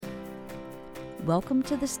Welcome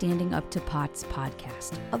to the Standing Up to POTS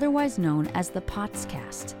podcast, otherwise known as the POTS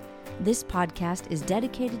Cast. This podcast is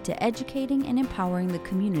dedicated to educating and empowering the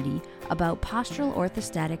community about postural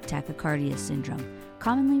orthostatic tachycardia syndrome,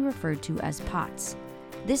 commonly referred to as POTS.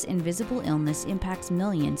 This invisible illness impacts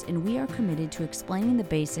millions, and we are committed to explaining the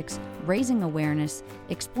basics, raising awareness,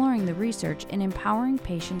 exploring the research, and empowering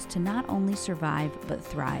patients to not only survive but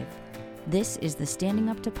thrive. This is the Standing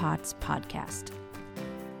Up to POTS podcast.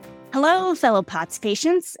 Hello, fellow POTS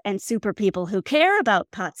patients and super people who care about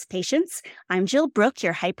POTS patients. I'm Jill Brooke,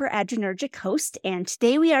 your hyperadrenergic host, and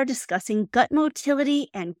today we are discussing gut motility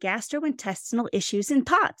and gastrointestinal issues in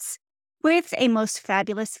POTS with a most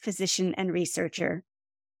fabulous physician and researcher.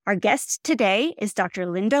 Our guest today is Dr.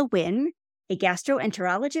 Linda Nguyen, a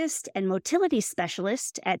gastroenterologist and motility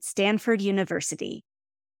specialist at Stanford University.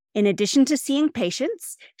 In addition to seeing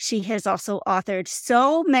patients, she has also authored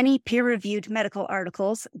so many peer-reviewed medical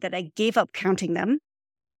articles that I gave up counting them.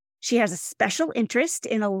 She has a special interest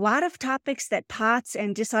in a lot of topics that POTS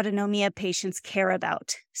and dysautonomia patients care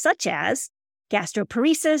about, such as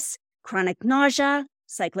gastroparesis, chronic nausea,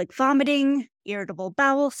 cyclic vomiting, irritable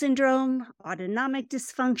bowel syndrome, autonomic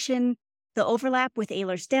dysfunction, the overlap with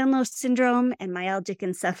Ehlers-Danlos syndrome and myalgic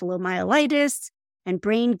encephalomyelitis, and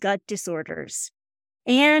brain-gut disorders.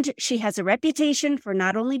 And she has a reputation for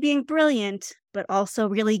not only being brilliant, but also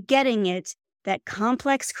really getting it that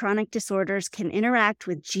complex chronic disorders can interact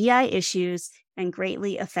with GI issues and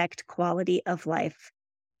greatly affect quality of life.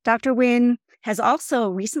 Dr. Nguyen has also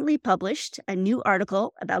recently published a new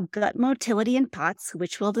article about gut motility in POTS,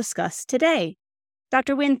 which we'll discuss today.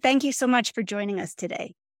 Dr. Nguyen, thank you so much for joining us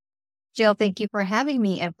today. Jill, thank you for having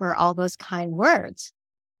me and for all those kind words.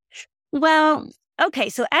 Well, okay,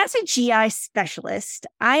 so as a GI specialist,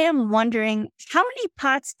 I am wondering, how many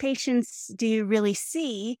POTS patients do you really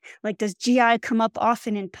see? Like, does GI come up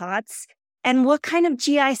often in POTS? And what kind of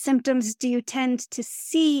GI symptoms do you tend to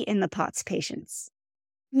see in the POTS patients?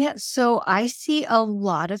 Yeah, so I see a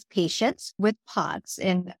lot of patients with POTS,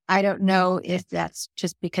 and I don't know if that's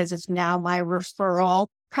just because it's now my referral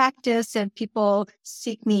practice and people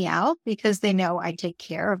seek me out because they know I take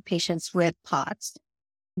care of patients with POTS.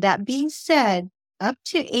 That being said, up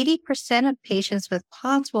to 80% of patients with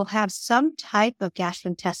POTS will have some type of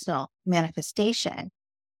gastrointestinal manifestation.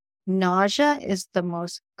 Nausea is the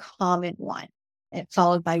most common one,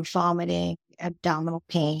 followed by vomiting, abdominal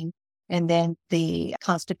pain, and then the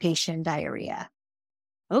constipation, diarrhea.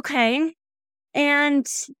 Okay. And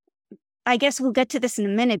I guess we'll get to this in a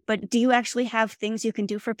minute, but do you actually have things you can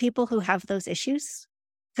do for people who have those issues?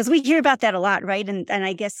 Because we hear about that a lot, right? And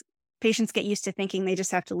I guess patients get used to thinking they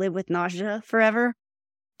just have to live with nausea forever.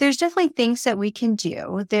 There's definitely things that we can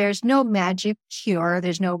do. There's no magic cure.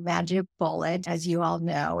 There's no magic bullet, as you all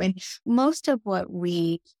know. And most of what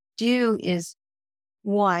we do is,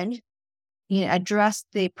 one, address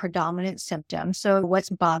the predominant symptoms. So what's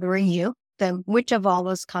bothering you? Then which of all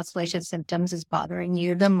those constellation symptoms is bothering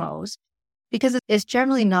you the most? Because it's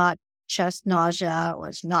generally not just nausea or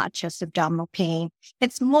it's not just abdominal pain.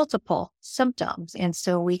 It's multiple symptoms. And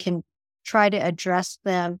so we can try to address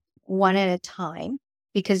them one at a time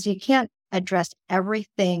because you can't address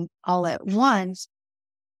everything all at once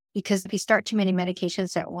because if you start too many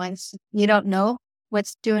medications at once, you don't know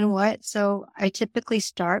what's doing what. So I typically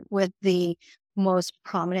start with the most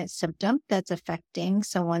prominent symptom that's affecting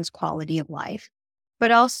someone's quality of life,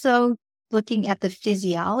 but also looking at the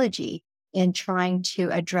physiology and trying to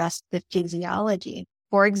address the physiology.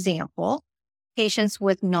 For example, patients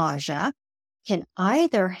with nausea can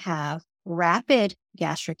either have rapid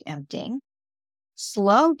gastric emptying,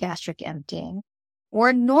 slow gastric emptying,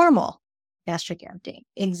 or normal gastric emptying.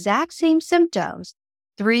 Exact same symptoms,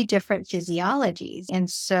 3 different physiologies. And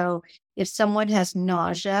so if someone has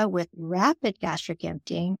nausea with rapid gastric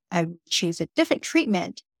emptying, I would choose a different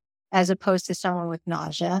treatment as opposed to someone with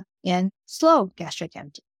nausea and slow gastric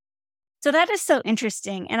emptying. So that is so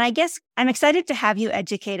interesting. And I guess I'm excited to have you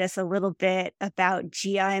educate us a little bit about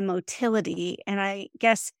GI motility. And I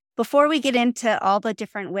guess before we get into all the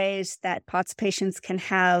different ways that POTS patients can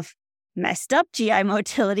have messed up GI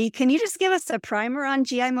motility, can you just give us a primer on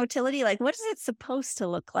GI motility? Like, what is it supposed to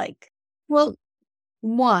look like? Well,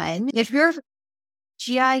 one, if your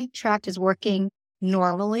GI tract is working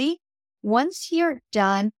normally, once you're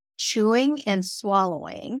done chewing and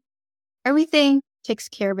swallowing, everything takes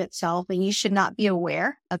care of itself and you should not be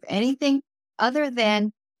aware of anything other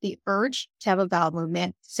than the urge to have a bowel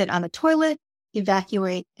movement, sit on the toilet,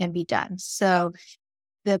 evacuate, and be done. So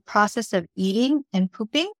the process of eating and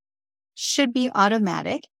pooping should be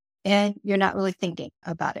automatic and you're not really thinking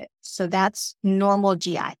about it. So that's normal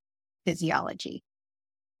GI physiology.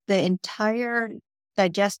 the entire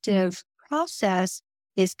digestive process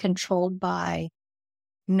is controlled by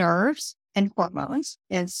nerves and hormones.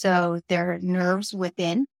 And so there are nerves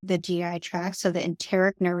within the GI tract, so the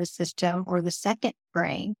enteric nervous system or the second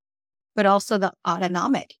brain, but also the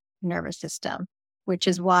autonomic nervous system, which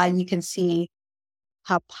is why you can see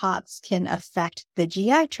how POTS can affect the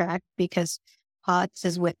GI tract, because POTS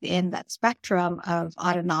is within that spectrum of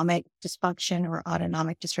autonomic dysfunction or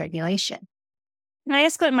autonomic dysregulation. Can I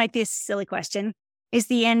ask what might be a silly question? Is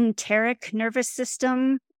the enteric nervous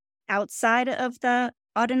system outside of the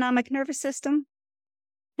autonomic nervous system?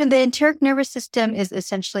 And the enteric nervous system is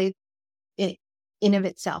essentially in of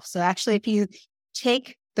itself. So actually, if you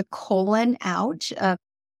take the colon out of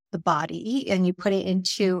the body and you put it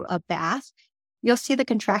into a bath, you'll see the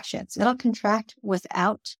contractions. It'll contract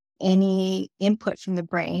without any input from the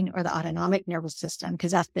brain or the autonomic nervous system,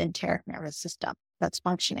 because that's the enteric nervous system that's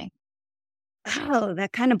functioning. Oh,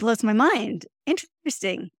 that kind of blows my mind.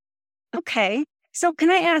 Interesting. Okay. So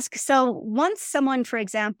can I ask, so once someone, for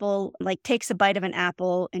example, like takes a bite of an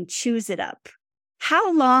apple and chews it up,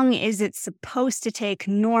 how long is it supposed to take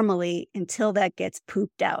normally until that gets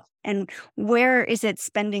pooped out? And where is it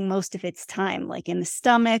spending most of its time, like in the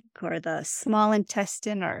stomach or the small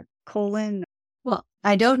intestine or colon? Well,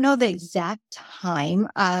 I don't know the exact time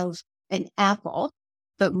of an apple,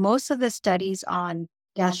 but most of the studies on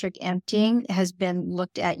gastric emptying has been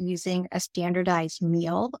looked at using a standardized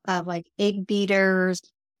meal of like egg beaters,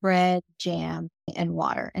 bread, jam, and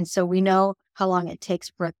water. And so we know how long it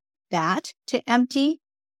takes for that to empty,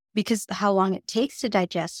 because how long it takes to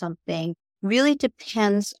digest something really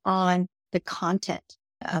depends on the content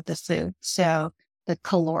of the food. So the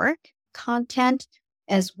caloric content,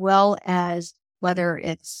 as well as whether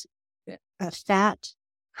it's a fat,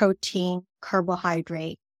 protein,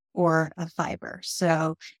 carbohydrate, or a fiber.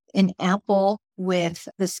 So an apple with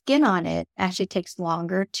the skin on it actually takes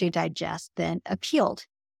longer to digest than a peeled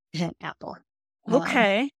apple.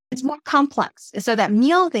 Okay. It's more complex. So that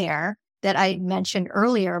meal there that I mentioned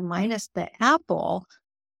earlier, minus the apple,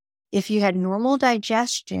 if you had normal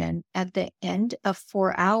digestion at the end of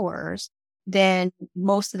 4 hours, then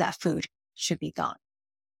most of that food should be gone.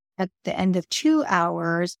 At the end of 2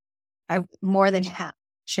 hours, more than half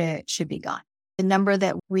should be gone. The number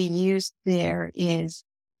that we use there is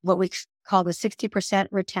what we call the 60%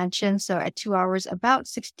 retention. So at 2 hours, about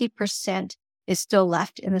 60% is still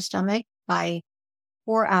left in the stomach. By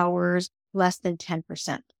 4 hours, less than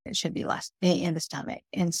 10%. It should be less in the stomach.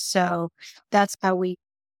 And so that's how we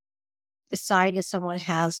decide if someone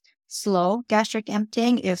has slow gastric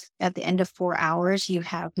emptying, if at the end of 4 hours, you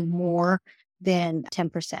have more than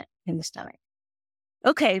 10% in the stomach.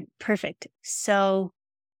 Okay, perfect. So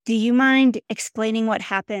do you mind explaining what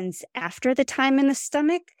happens after the time in the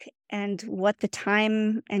stomach and what the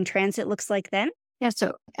time and transit looks like then? Yeah,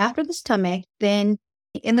 so after the stomach, then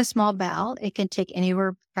in the small bowel, it can take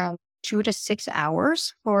anywhere from 2 to 6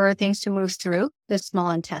 hours for things to move through the small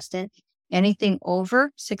intestine. Anything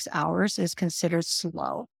over 6 hours is considered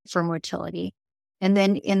slow for motility. And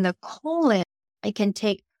then in the colon, it can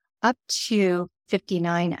take up to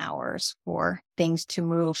 59 hours for things to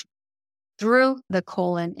move through the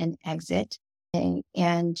colon and exit. And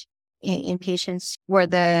in patients where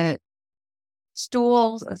the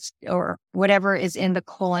stool or whatever is in the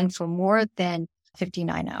colon for more than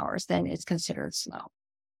 59 hours, then it's considered slow.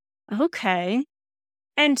 Okay.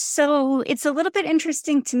 And so it's a little bit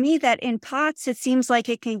interesting to me that in POTS, it seems like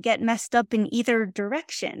it can get messed up in either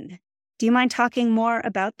direction. Do you mind talking more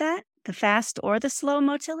about that, the fast or the slow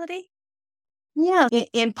motility? Yeah,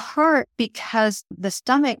 in part because the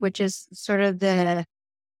stomach, which is sort of the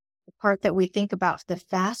part that we think about the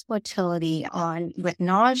fast motility on with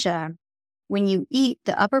nausea, when you eat,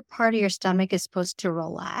 the upper part of your stomach is supposed to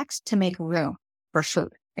relax to make room for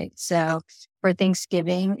food, right? So for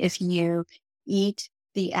Thanksgiving, if you eat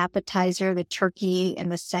the appetizer, the turkey, and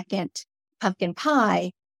the second pumpkin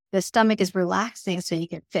pie, the stomach is relaxing so you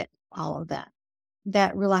can fit all of that.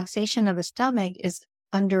 That relaxation of the stomach is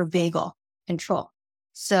under vagal control.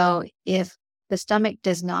 So if the stomach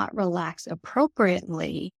does not relax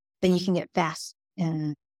appropriately, then you can get fast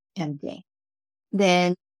emptying.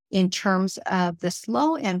 Then in terms of the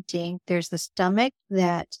slow emptying, there's the stomach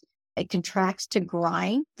that it contracts to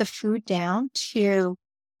grind the food down to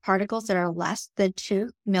particles that are less than 2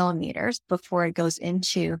 millimeters before it goes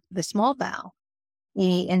into the small bowel.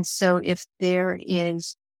 And so if there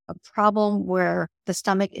is a problem where the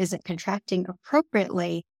stomach isn't contracting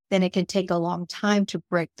appropriately, then it can take a long time to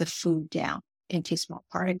break the food down into small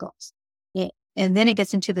particles. And then it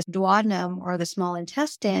gets into the duodenum or the small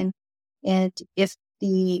intestine. And if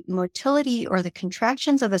the motility or the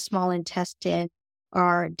contractions of the small intestine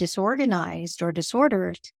are disorganized or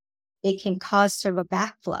disordered, it can cause sort of a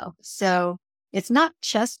backflow. So it's not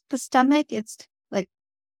just the stomach, it's like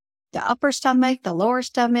the upper stomach, the lower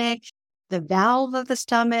stomach, the valve of the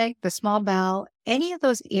stomach, the small bowel, any of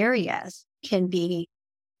those areas can be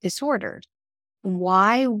disordered.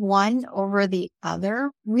 Why one over the other?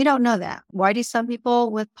 We don't know that. Why do some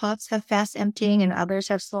people with POTS have fast emptying and others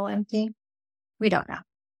have slow emptying? We don't know.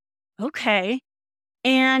 Okay.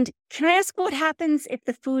 And can I ask what happens if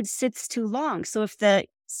the food sits too long? So if the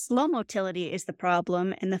slow motility is the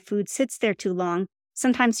problem and the food sits there too long,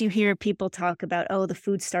 sometimes you hear people talk about, oh, the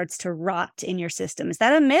food starts to rot in your system. Is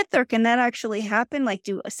that a myth or can that actually happen? Like,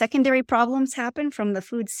 do secondary problems happen from the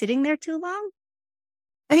food sitting there too long?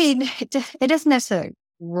 I mean, it doesn't necessarily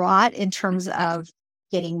rot in terms of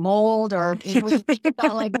getting mold or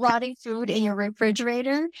like rotting food in your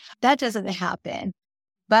refrigerator. That doesn't happen.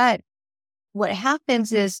 But what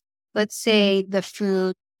happens is, let's say the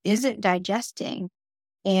food isn't digesting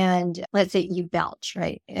and let's say you belch,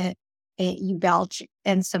 right? You belch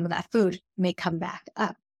and some of that food may come back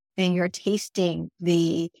up and you're tasting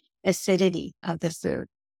the acidity of the food.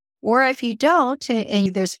 Or if you don't,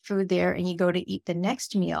 and there's food there and you go to eat the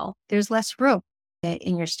next meal, there's less room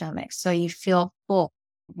in your stomach. So you feel full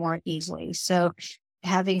more easily. So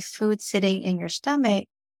having food sitting in your stomach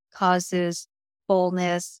causes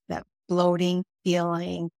fullness, that bloating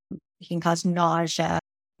feeling. It can cause nausea,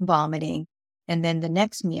 vomiting. And then the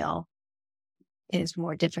next meal is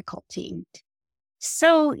more difficult to eat.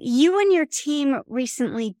 So you and your team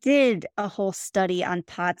recently did a whole study on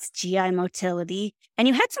POTS GI motility, and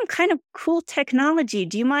you had some kind of cool technology.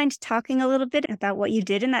 Do you mind talking a little bit about what you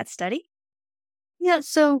did in that study? Yeah,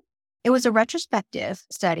 so it was a retrospective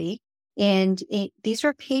study, and these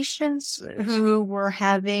were patients who were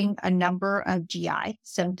having a number of GI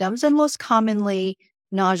symptoms, and most commonly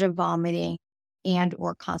nausea, vomiting, and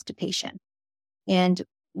or constipation. And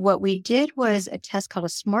what we did was a test called a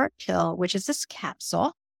SMART pill, which is this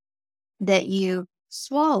capsule that you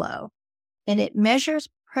swallow, and it measures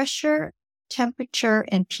pressure, temperature,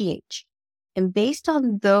 and pH. And based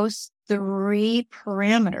on those three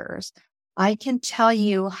parameters, I can tell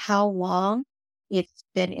you how long it's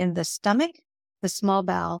been in the stomach, the small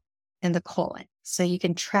bowel, and the colon. So you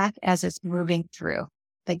can track as it's moving through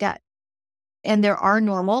the gut. And there are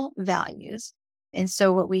normal values. And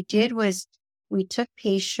so what we did was we took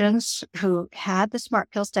patients who had the SMART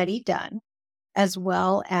pill study done, as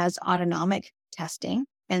well as autonomic testing.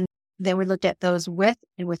 And then we looked at those with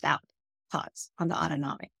and without POTS on the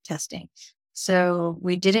autonomic testing. So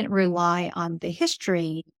we didn't rely on the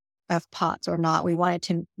history of POTS or not. We wanted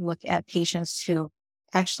to look at patients who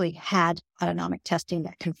actually had autonomic testing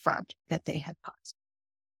that confirmed that they had POTS.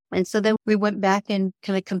 And so then we went back and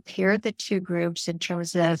kind of compared the two groups in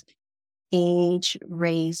terms of age,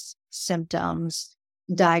 race, symptoms,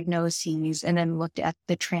 diagnoses, and then looked at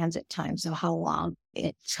the transit time. So how long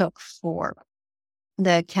it took for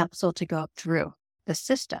the capsule to go up through the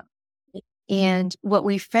system. And what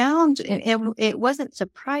we found, and it wasn't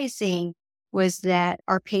surprising, was that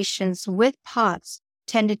our patients with POTS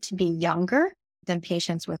tended to be younger than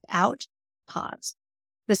patients without POTS.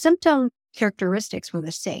 The symptom characteristics were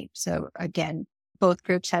the same. So again, both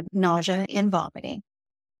groups had nausea and vomiting.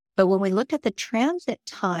 But when we looked at the transit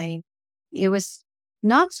time, it was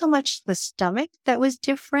not so much the stomach that was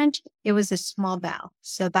different, it was the small bowel.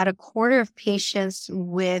 So about a quarter of patients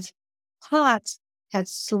with POTS had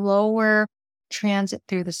slower transit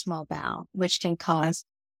through the small bowel, which can cause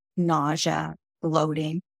nausea,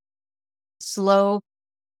 bloating. Slow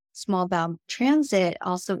small bowel transit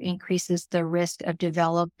also increases the risk of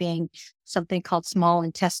developing something called small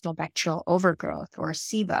intestinal bacterial overgrowth, or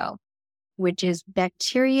SIBO, which is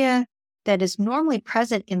bacteria that is normally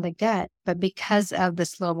present in the gut, but because of the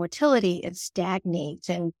slow motility, it stagnates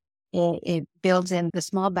and it builds in the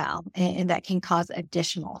small bowel, and that can cause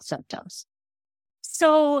additional symptoms.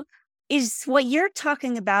 So is what you're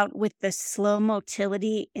talking about with the slow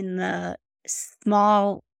motility in the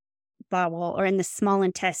small bowel or in the small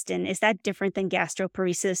intestine, is that different than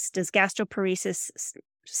gastroparesis? Does gastroparesis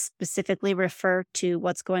specifically refer to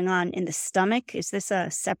what's going on in the stomach? Is this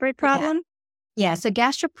a separate problem? Yeah, so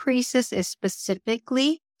gastroparesis is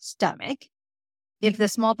specifically stomach. If the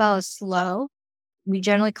small bowel is slow, we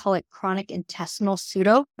generally call it chronic intestinal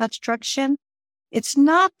pseudo-obstruction. It's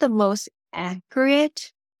not the most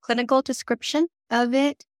accurate clinical description of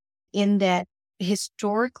it, in that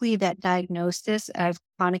historically that diagnosis of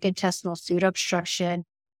chronic intestinal pseudo-obstruction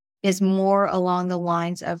is more along the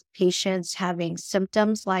lines of patients having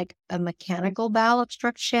symptoms like a mechanical bowel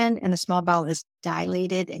obstruction and the small bowel is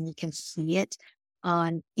dilated and you can see it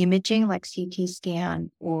on imaging like CT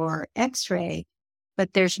scan or X-ray,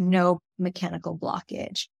 but there's no mechanical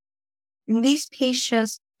blockage. In these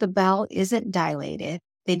patients, the bowel isn't dilated.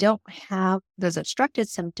 They don't have those obstructed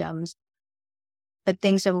symptoms, but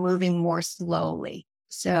things are moving more slowly.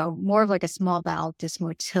 So more of like a small bowel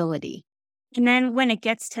dysmotility. And then when it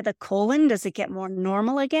gets to the colon, does it get more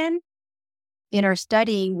normal again? In our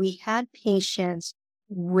study, we had patients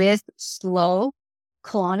with slow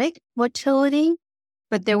colonic motility,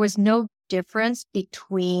 but there was no difference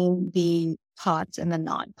between the POTS and the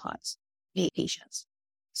non-POTS patients.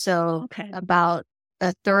 So about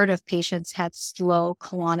a third of patients had slow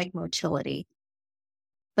colonic motility,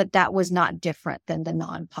 but that was not different than the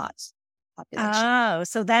non-POTS population. Oh,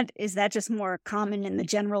 so is that just more common in the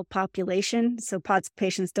general population? So POTS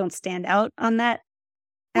patients don't stand out on that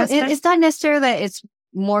Well, aspect? it's not necessarily that it's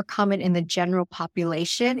more common in the general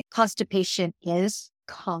population. Constipation is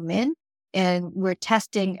common, and we're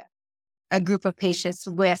testing a group of patients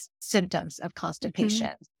with symptoms of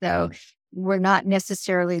constipation. So we're not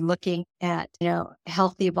necessarily looking at,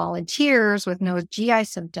 healthy volunteers with no GI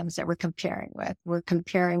symptoms that we're comparing with. We're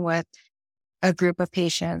comparing with a group of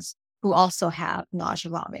patients who also have nausea,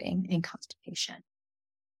 vomiting, and constipation.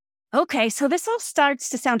 Okay, so this all starts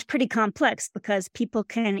to sound pretty complex because people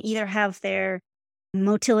can either have their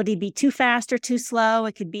motility be too fast or too slow.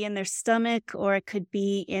 It could be in their stomach, or it could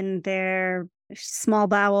be in their small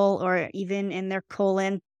bowel, or even in their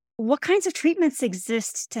colon. What kinds of treatments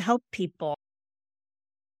exist to help people?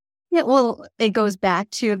 Yeah, well, it goes back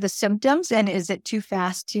to the symptoms and is it too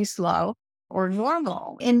fast, too slow, or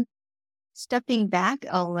normal? And stepping back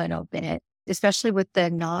a little bit, especially with the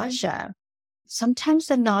nausea, sometimes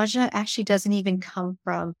the nausea actually doesn't even come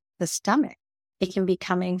from the stomach. It can be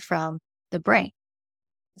coming from the brain.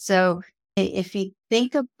 So if you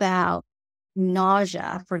think about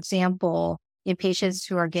nausea, for example, in patients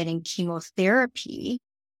who are getting chemotherapy,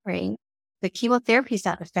 right? The chemotherapy is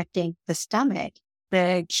not affecting the stomach.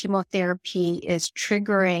 The chemotherapy is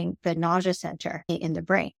triggering the nausea center in the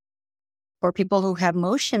brain. For people who have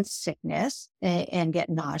motion sickness and get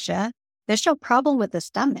nausea, there's no problem with the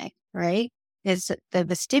stomach, right? It's the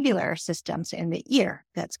vestibular systems in the ear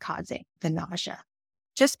that's causing the nausea.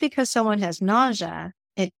 Just because someone has nausea,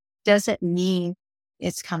 it doesn't mean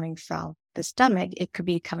it's coming from the stomach. It could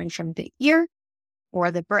be coming from the ear or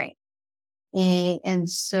the brain. And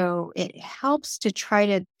so it helps to try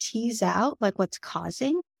to tease out like what's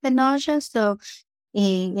causing the nausea. So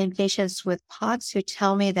in patients with POTS who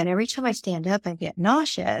tell me that every time I stand up, I get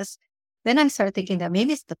nauseous, then I start thinking that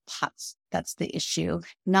maybe it's the POTS that's the issue,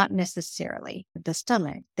 not necessarily the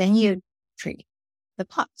stomach. Then you treat the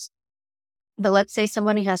POTS. But let's say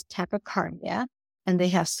somebody has tachycardia and they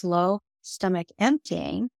have slow stomach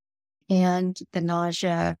emptying and the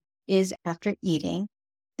nausea is after eating,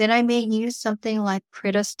 then I may use something like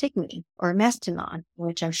pridostigmine or mestinon,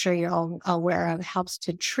 which I'm sure you're all aware of, helps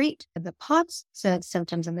to treat the POTS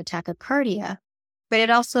symptoms and the tachycardia, but it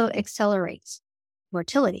also accelerates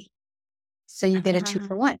motility. So you get a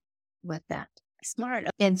 2-for-1 with that. Smart.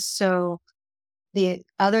 And so the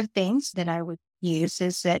other things that I would use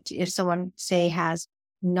is that if someone, say, has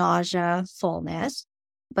nausea, fullness,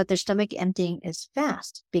 but their stomach emptying is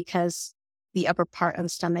fast because the upper part of the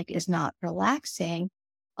stomach is not relaxing,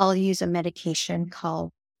 I'll use a medication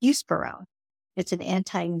called buspirone. It's an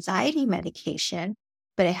anti-anxiety medication,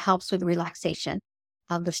 but it helps with relaxation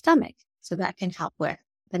of the stomach. So that can help with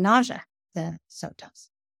the nausea, the symptoms.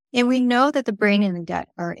 And we know that the brain and the gut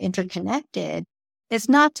are interconnected. It's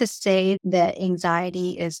not to say that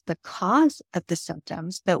anxiety is the cause of the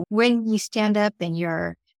symptoms, but when you stand up and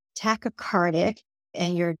you're tachycardic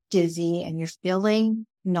and you're dizzy and you're feeling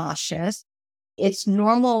nauseous, it's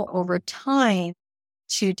normal over time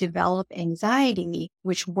to develop anxiety,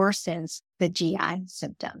 which worsens the GI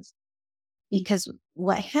symptoms. Because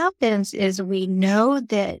what happens is we know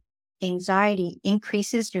that anxiety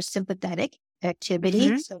increases your sympathetic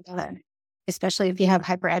activity. So that, especially if you have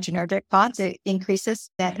hyperadrenergic thoughts, it increases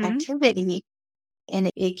that activity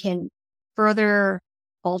and it can further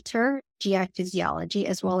alter GI physiology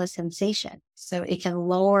as well as sensation. So it can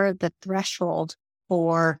lower the threshold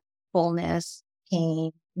for fullness,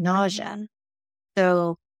 pain, nausea.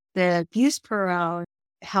 So the buspirone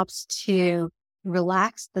helps to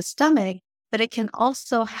relax the stomach, but it can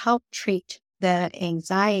also help treat the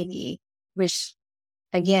anxiety, which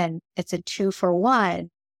again, it's a 2-for-1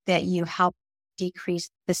 that you help decrease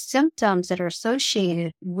the symptoms that are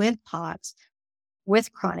associated with POTS,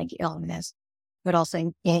 with chronic illness, but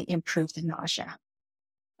also improve the nausea.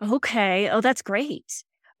 Okay. Oh, that's great.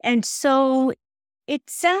 And so it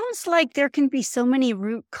sounds like there can be so many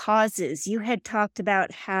root causes. You had talked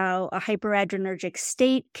about how a hyperadrenergic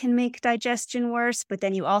state can make digestion worse, but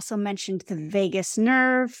then you also mentioned the vagus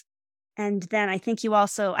nerve. And then I think you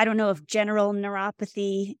also, I don't know if general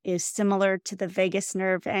neuropathy is similar to the vagus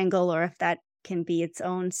nerve angle or if that can be its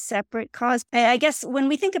own separate cause. I guess when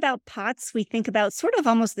we think about POTS, we think about sort of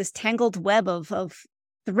almost this tangled web of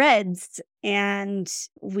threads, and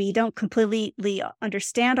we don't completely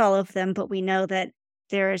understand all of them, but we know that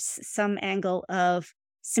there's some angle of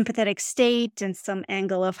sympathetic state and some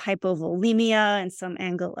angle of hypovolemia and some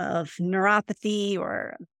angle of neuropathy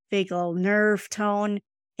or vagal nerve tone.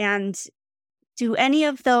 And do any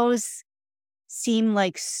of those seem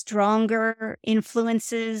like stronger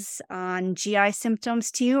influences on GI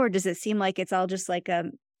symptoms to you, or does it seem like it's all just like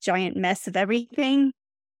a giant mess of everything?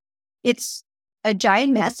 It's a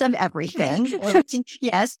giant mess of everything.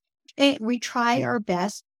 Yes, we try our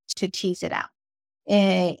best to tease it out.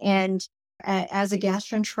 And as a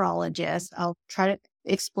gastroenterologist, I'll try to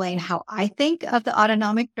explain how I think of the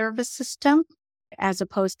autonomic nervous system as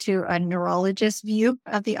opposed to a neurologist view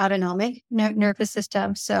of the autonomic nervous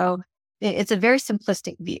system. So it's a very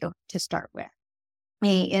simplistic view to start with.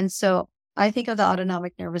 And so I think of the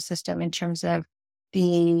autonomic nervous system in terms of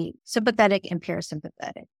the sympathetic and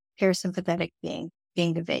parasympathetic. Parasympathetic being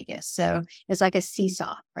the vagus. So it's like a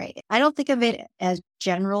seesaw, right? I don't think of it as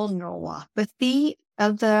general neuropathy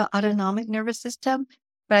of the autonomic nervous system,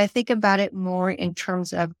 but I think about it more in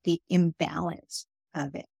terms of the imbalance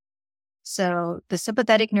of it. So the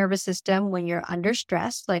sympathetic nervous system, when you're under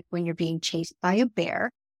stress, like when you're being chased by a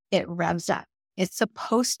bear, it revs up. It's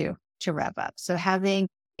supposed to rev up. So having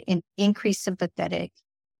an increased sympathetic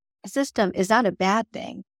system is not a bad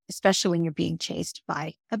thing, especially when you're being chased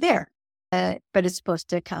by a bear, but it's supposed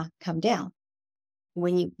to come down.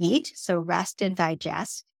 When you eat, so rest and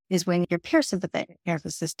digest is when your parasympathetic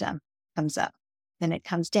nervous system comes up, then it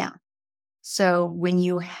comes down. So when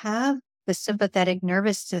you have the sympathetic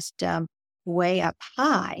nervous system way up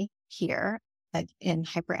high here, like in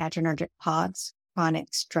hyperadrenergic POTS,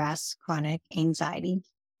 chronic stress, chronic anxiety.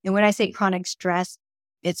 And when I say chronic stress,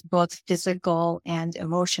 it's both physical and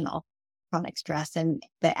emotional chronic stress and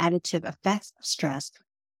the additive effects of stress.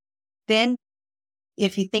 Then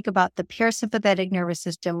if you think about the parasympathetic nervous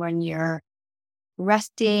system when you're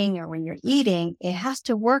resting or when you're eating, it has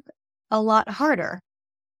to work a lot harder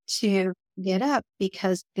to get up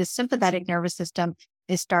because the sympathetic nervous system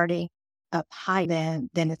is starting up high than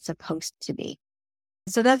it's supposed to be.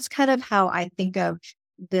 So that's kind of how I think of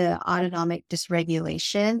the autonomic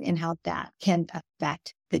dysregulation and how that can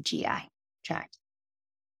affect the GI tract.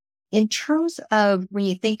 In terms of when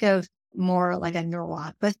you think of more like a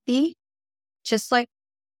neuropathy, just like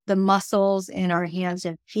the muscles in our hands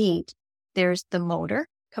and feet, there's the motor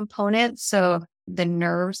component. So the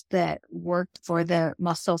nerves that work for the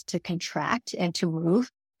muscles to contract and to move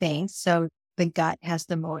things. So the gut has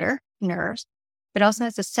the motor nerves, but also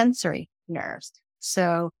has the sensory nerves.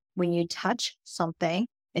 So when you touch something,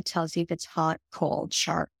 it tells you if it's hot, cold,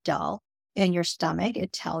 sharp, dull. In your stomach,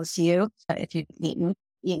 it tells you if you've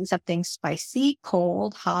eaten something spicy,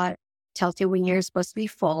 cold, hot, tells you when you're supposed to be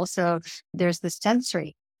full. So there's the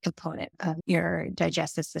sensory component of your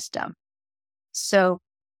digestive system. So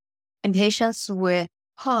in patients with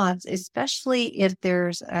POTS, especially if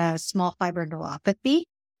there's a small fiber neuropathy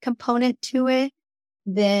component to it,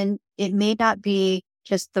 then it may not be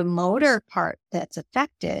just the motor part that's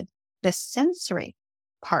affected. The sensory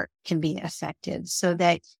part can be affected so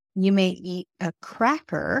that you may eat a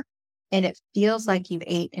cracker and it feels like you've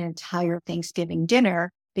ate an entire Thanksgiving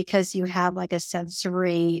dinner because you have like a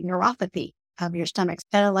sensory neuropathy of your stomach. It's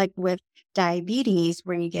kind of like with diabetes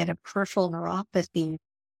where you get a peripheral neuropathy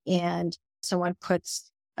and someone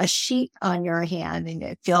puts a sheet on your hand and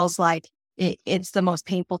it feels like it's the most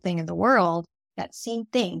painful thing in the world. That same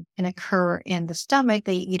thing can occur in the stomach.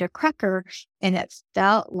 They eat a cracker and it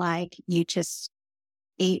felt like you just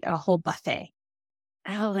ate a whole buffet.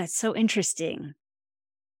 Oh, that's so interesting.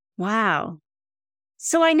 Wow.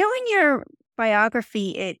 So I know in your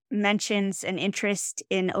biography, it mentions an interest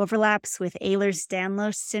in overlaps with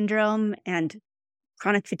Ehlers-Danlos syndrome and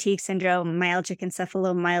chronic fatigue syndrome, myalgic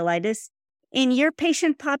encephalomyelitis. In your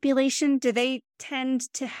patient population, do they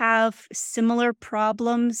tend to have similar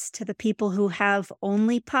problems to the people who have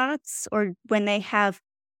only POTS? Or when they have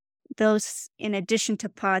those in addition to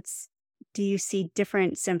POTS, do you see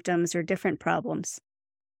different symptoms or different problems?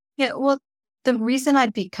 Yeah, well, the reason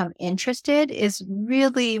I'd become interested is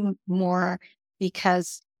really more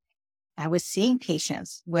because I was seeing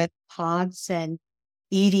patients with POTS and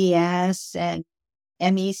EDS and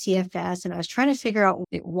ME/CFS, and I was trying to figure out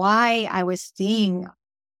why I was seeing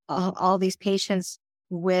all these patients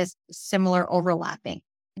with similar overlapping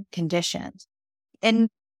conditions. And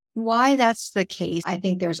why that's the case, I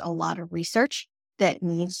think there's a lot of research that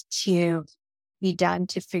needs to be done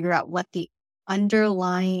to figure out what the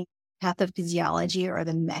underlying pathophysiology or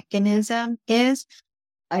the mechanism is.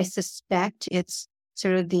 I suspect it's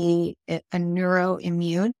sort of a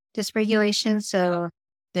neuroimmune dysregulation. So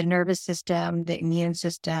the nervous system, the immune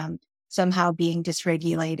system somehow being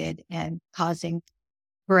dysregulated and causing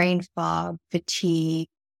brain fog, fatigue,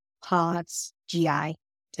 POTS, GI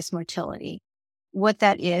dysmotility. What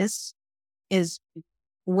that is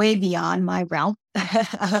way beyond my realm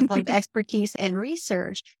of expertise and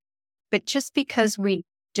research. But just because we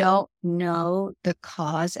don't know the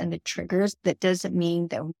cause and the triggers, that doesn't mean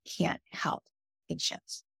that we can't help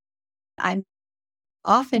patients. I'm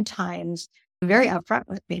oftentimes very upfront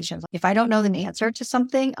with patients. If I don't know the answer to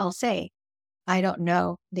something, I'll say, I don't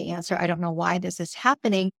know the answer. I don't know why this is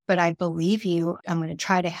happening, but I believe you. I'm going to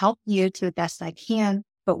try to help you to the best I can.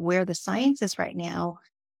 But where the science is right now,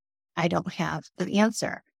 I don't have the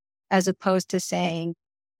answer, as opposed to saying,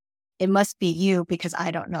 it must be you because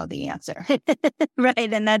I don't know the answer.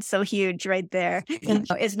 Right. And that's so huge right there.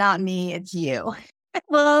 It's not me, it's you.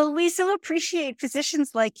 Well, we so appreciate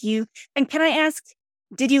physicians like you. And can I ask,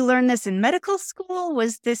 did you learn this in medical school?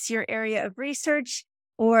 Was this your area of research?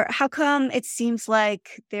 Or how come it seems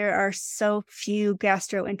like there are so few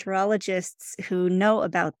gastroenterologists who know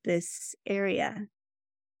about this area?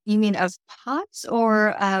 You mean of POTS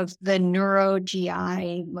or of the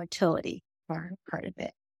neuro-GI motility part of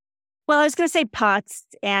it? Well, I was going to say POTS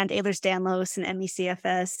and Ehlers-Danlos and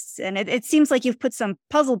ME/CFS. And it seems like you've put some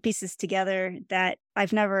puzzle pieces together that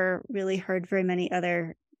I've never really heard very many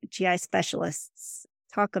other GI specialists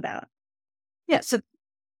talk about. Yeah. So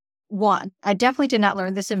one, I definitely did not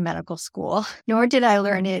learn this in medical school, nor did I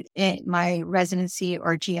learn it in my residency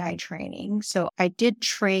or GI training. So I did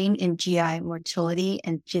train in GI motility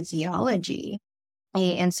and physiology.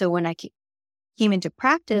 And so when I came into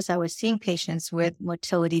practice, I was seeing patients with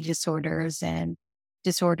motility disorders and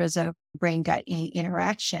disorders of brain-gut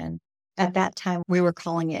interaction. At that time, we were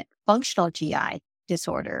calling it functional GI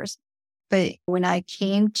disorders. But when I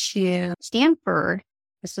came to Stanford,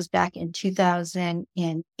 this was back in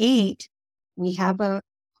 2008, we have a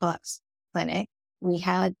POTS clinic. We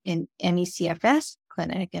had an ME/CFS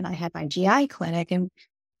clinic, and I had my GI clinic, and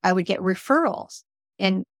I would get referrals.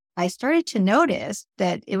 And I started to notice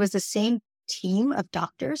that it was the same team of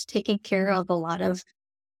doctors taking care of a lot of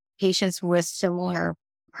patients with similar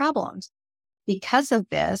problems. Because of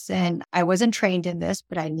this, and I wasn't trained in this,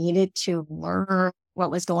 but I needed to learn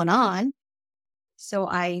what was going on. So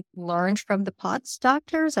I learned from the POTS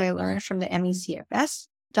doctors, I learned from the ME/CFS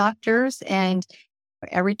doctors, and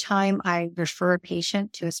every time I refer a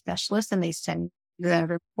patient to a specialist and they send the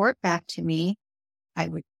report back to me, I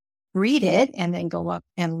would read it and then go up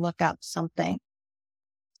and look up something.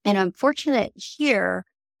 And I'm fortunate here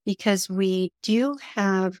because we do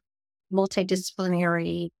have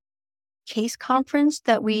multidisciplinary case conference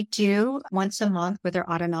that we do once a month with our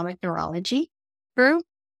autonomic neurology group.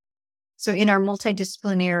 So in our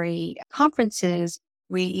multidisciplinary conferences,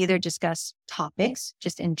 we either discuss topics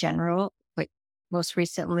just in general. Like most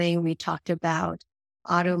recently, we talked about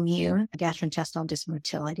autoimmune gastrointestinal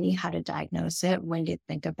dysmotility, how to diagnose it, when to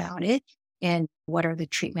think about it, and what are the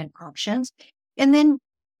treatment options. And then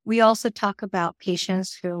we also talk about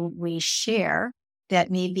patients who we share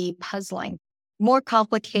that may be puzzling, more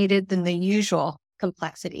complicated than the usual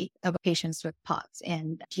complexity of patients with POTS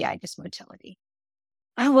and GI dysmotility.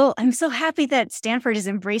 Oh, well, I'm so happy that Stanford is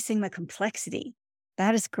embracing the complexity.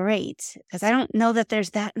 That is great, because I don't know that there's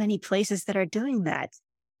that many places that are doing that.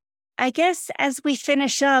 I guess as we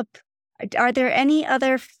finish up, are there any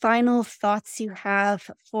other final thoughts you have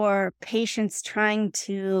for patients trying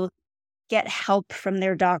to get help from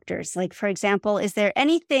their doctors? Like, for example, is there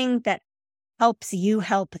anything that helps you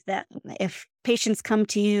help them? If patients come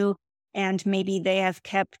to you and maybe they have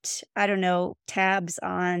kept, I don't know, tabs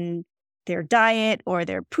on their diet or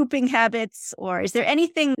their pooping habits, or is there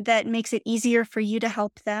anything that makes it easier for you to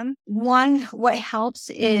help them? One, what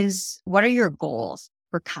helps is, what are your goals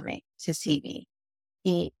for coming to see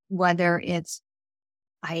me? Whether it's,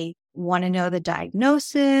 I want to know the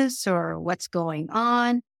diagnosis or what's going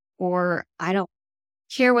on, or I don't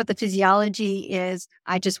care what the physiology is.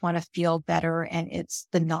 I just want to feel better. And it's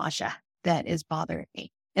the nausea that is bothering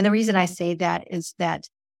me. And the reason I say that is that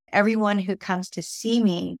everyone who comes to see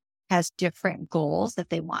me has different goals that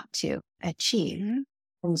they want to achieve. Mm-hmm.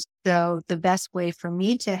 And so the best way for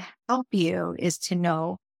me to help you is to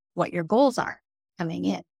know what your goals are coming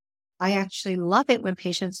in. I actually love it when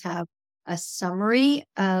patients have a summary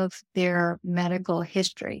of their medical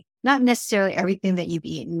history, not necessarily everything that you've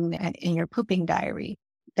eaten in your pooping diary.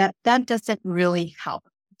 That doesn't really help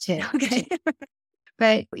Okay.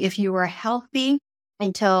 But if you were healthy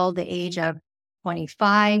until the age of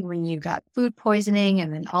 25, when you got food poisoning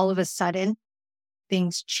and then all of a sudden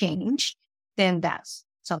things change, then that's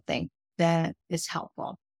something that is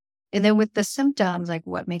helpful. And then with the symptoms, like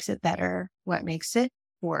what makes it better, what makes it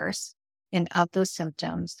worse, and of those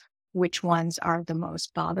symptoms, which ones are the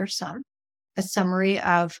most bothersome, a summary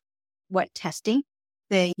of what testing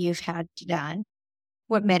that you've had done,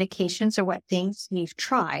 what medications or what things you've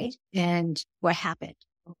tried, and what happened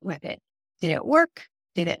with it. Did it work?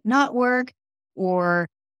 Did it not work? Or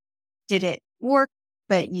did it work,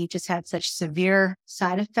 but you just had such severe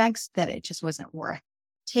side effects that it just wasn't worth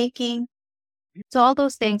taking? So all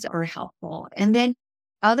those things are helpful. And then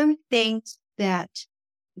other things that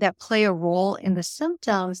play a role in the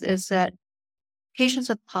symptoms is that patients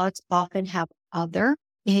with POTS often have other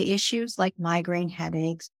issues like migraine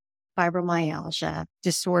headaches, fibromyalgia,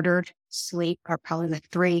 disordered sleep are probably the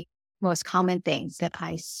three most common things that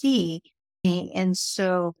I see. And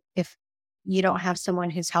so if you don't have someone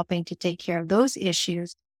who's helping to take care of those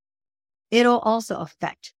issues, it'll also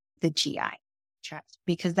affect the GI tract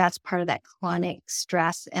because that's part of that chronic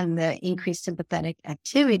stress and the increased sympathetic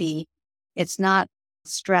activity. It's not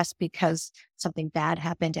stress because something bad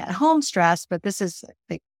happened at home stress, but this is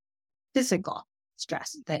the physical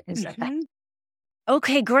stress that is affected.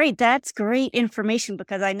 Okay, great. That's great information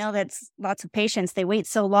because I know that's lots of patients. They wait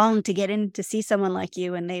so long to get in to see someone like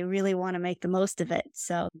you and they really want to make the most of it.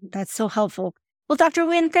 So that's so helpful. Well, Dr.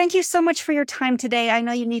 Nguyen, thank you so much for your time today. I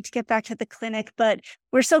know you need to get back to the clinic, but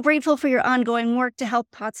we're so grateful for your ongoing work to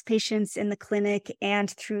help POTS patients in the clinic and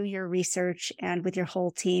through your research and with your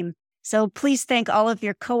whole team. So please thank all of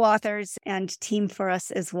your co-authors and team for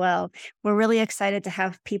us as well. We're really excited to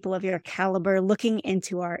have people of your caliber looking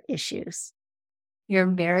into our issues. You're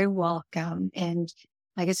very welcome. And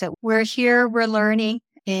like I said, we're here, we're learning,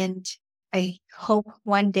 and I hope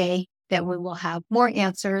one day that we will have more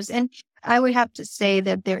answers. And I would have to say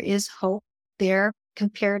that there is hope there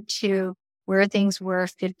compared to where things were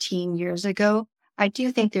 15 years ago. I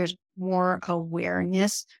do think there's more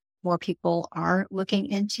awareness. More people are looking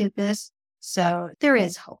into this. So there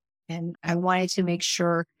is hope. And I wanted to make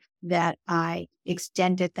sure that I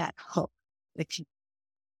extended that hope with you.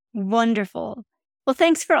 Wonderful. Well,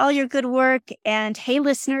 thanks for all your good work. And hey,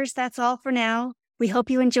 listeners, that's all for now. We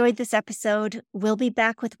hope you enjoyed this episode. We'll be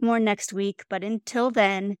back with more next week. But until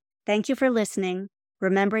then, thank you for listening.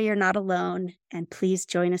 Remember, you're not alone. And please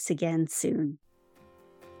join us again soon.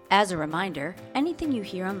 As a reminder, anything you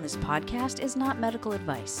hear on this podcast is not medical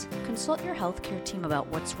advice. Consult your healthcare team about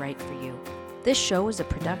what's right for you. This show is a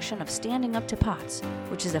production of Standing Up to POTS,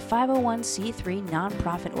 which is a 501c3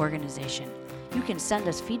 nonprofit organization. You can send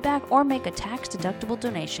us feedback or make a tax-deductible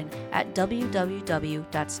donation at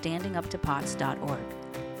www.standinguptopots.org.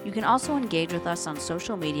 You can also engage with us on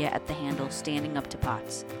social media at the handle Standing Up to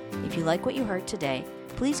POTS. If you like what you heard today,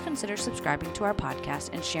 please consider subscribing to our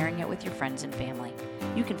podcast and sharing it with your friends and family.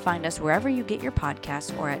 You can find us wherever you get your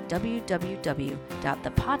podcasts or at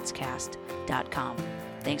www.thepotscast.com.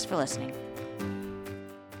 Thanks for listening.